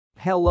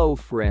Hello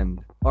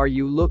friend, are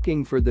you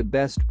looking for the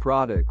best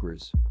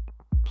products?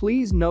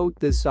 Please note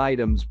this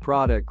item's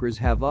products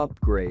have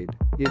upgrade.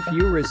 If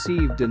you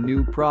received a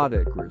new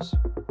products,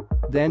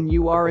 then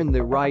you are in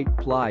the right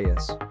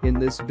place. In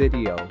this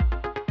video,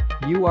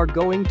 you are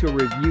going to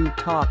review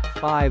top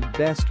 5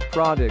 best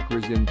products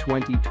in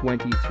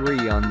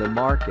 2023 on the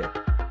market.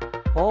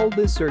 All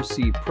this are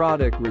C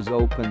products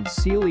open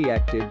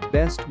selected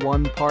best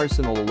one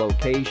personal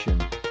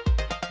location.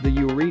 The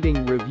you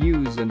reading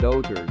reviews and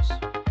odors.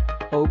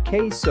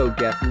 Okay, so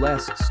get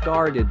let's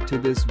started to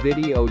this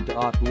video.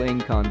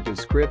 Link on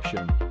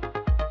description.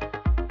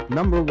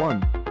 Number 1.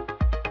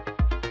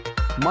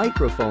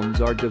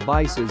 Microphones are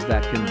devices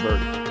that convert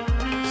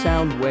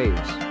sound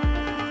waves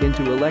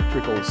into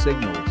electrical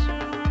signals.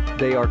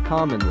 They are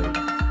commonly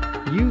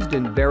used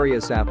in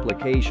various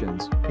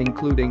applications,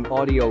 including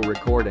audio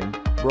recording,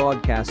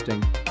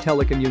 broadcasting,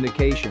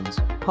 telecommunications,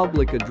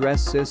 public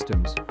address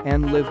systems,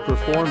 and live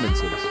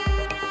performances.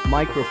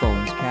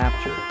 Microphones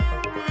capture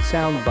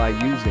sound by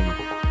using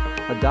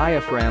a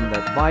diaphragm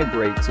that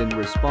vibrates in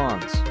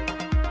response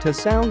to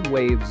sound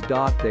waves.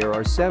 There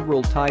are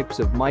several types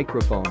of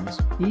microphones.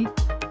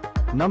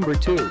 Number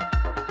 2.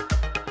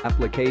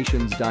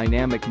 Applications.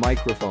 Dynamic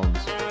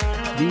microphones.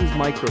 These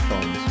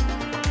microphones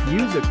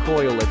use a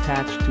coil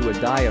attached to a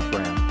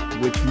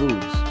diaphragm, which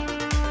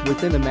moves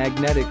within a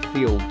magnetic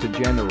field to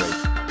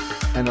generate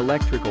an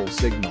electrical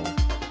signal.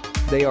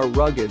 They are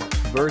rugged,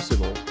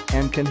 versatile,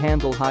 and can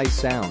handle high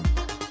sound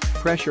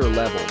pressure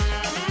levels.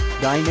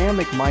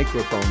 Dynamic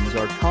microphones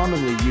are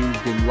commonly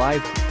used in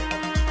live.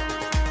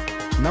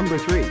 Number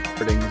 3.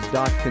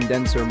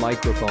 Condenser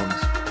microphones.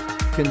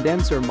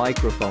 Condenser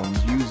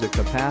microphones use a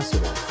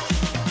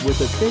capacitor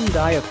with a thin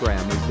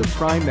diaphragm as the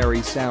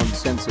primary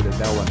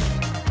sound-sensitive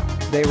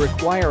element. They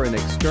require an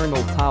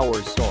external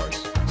power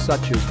source,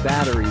 such as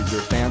batteries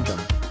or phantom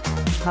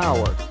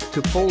power,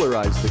 to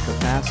polarize the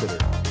capacitor.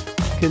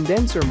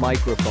 Condenser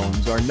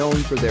microphones are known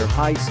for their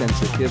high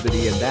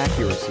sensitivity and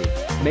accuracy,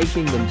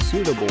 making them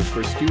suitable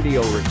for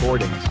studio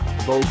recordings,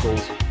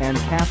 vocals, and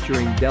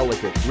capturing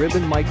delicate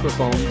ribbon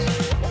microphones.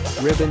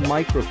 Ribbon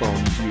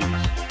microphones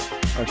use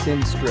a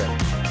thin strip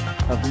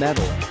of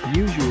metal,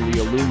 usually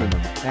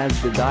aluminum,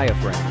 as the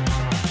diaphragm.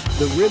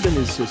 The ribbon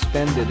is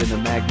suspended in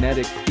a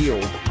magnetic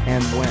field,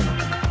 and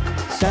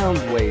when sound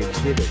waves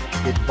hit it,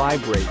 it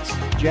vibrates,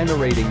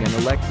 generating an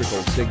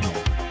electrical signal.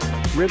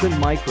 Ribbon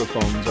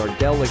microphones are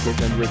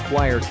delicate and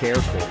require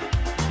careful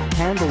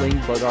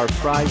handling but are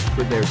prized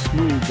for their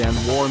smooth and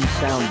warm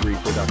sound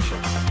reproduction.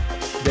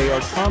 They are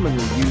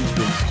commonly used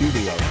in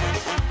studio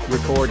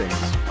recordings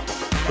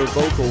for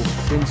vocals,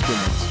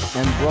 instruments,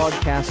 and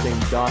broadcasting.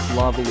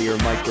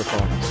 Lavalier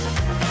microphones.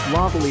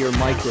 Lavalier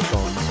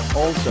microphones,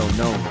 also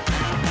known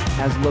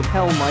as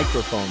lapel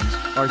microphones,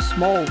 are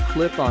small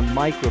clip-on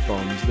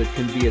microphones that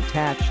can be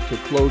attached to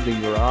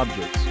clothing or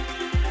objects.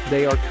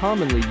 They are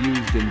commonly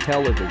used in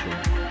television,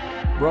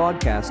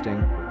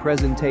 broadcasting,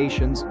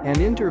 presentations, and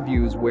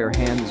interviews where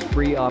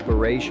hands-free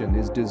operation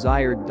is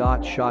desired.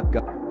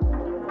 Shotgun.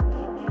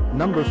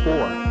 Number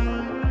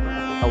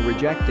 4.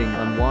 Rejecting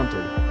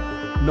unwanted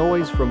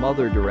noise from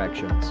other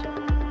directions.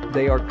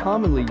 They are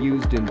commonly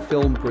used in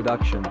film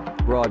production,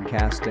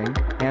 broadcasting,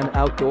 and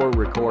outdoor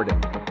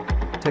recording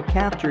to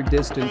capture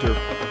distant or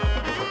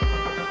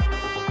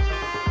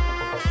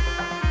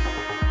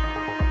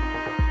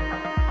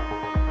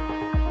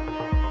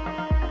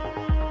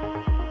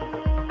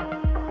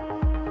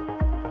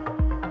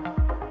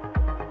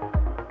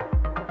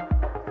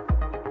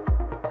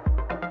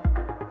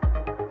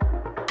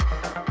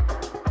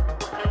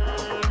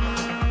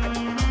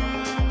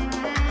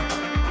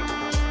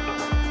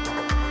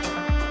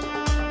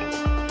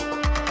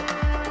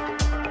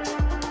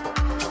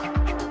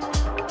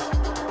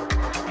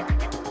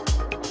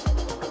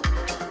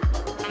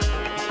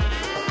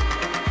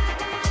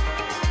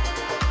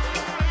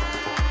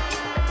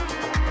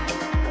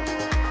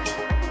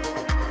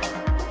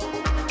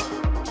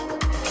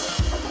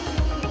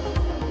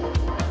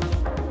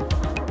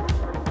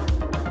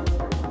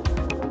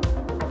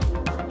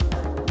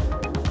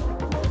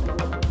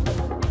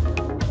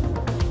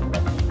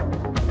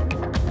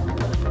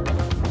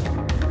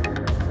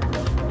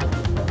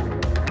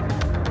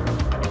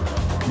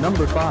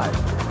Number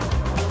 5.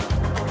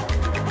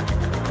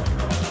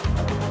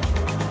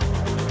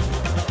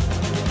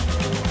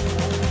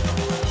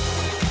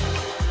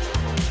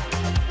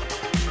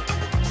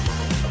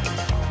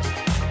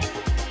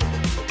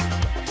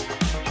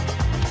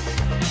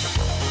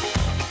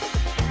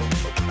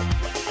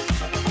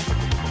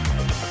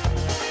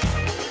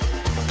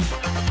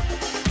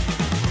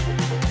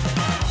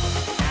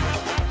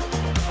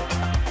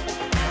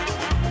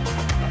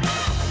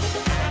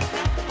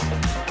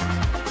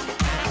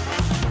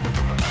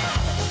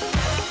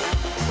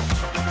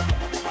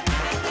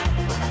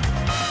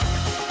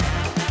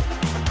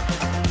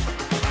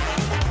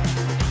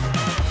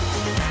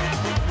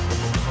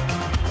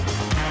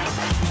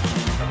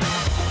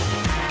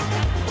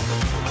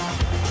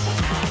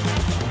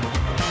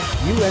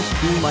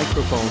 USB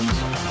microphones.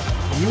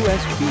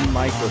 USB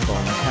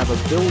microphones have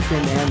a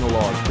built-in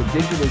analog to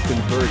digital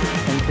converter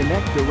and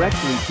connect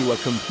directly to a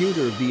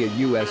computer via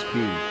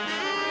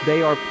USB.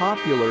 They are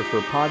popular for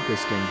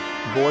podcasting,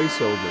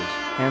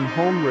 voiceovers, and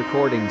home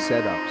recording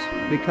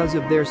setups because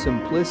of their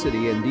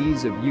simplicity and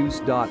ease of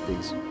use.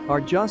 These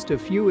are just a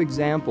few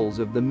examples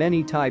of the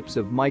many types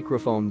of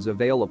microphones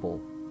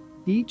available.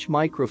 Each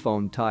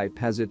microphone type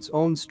has its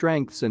own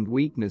strengths and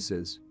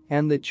weaknesses,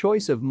 and the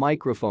choice of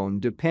microphone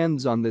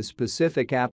depends on the specific application.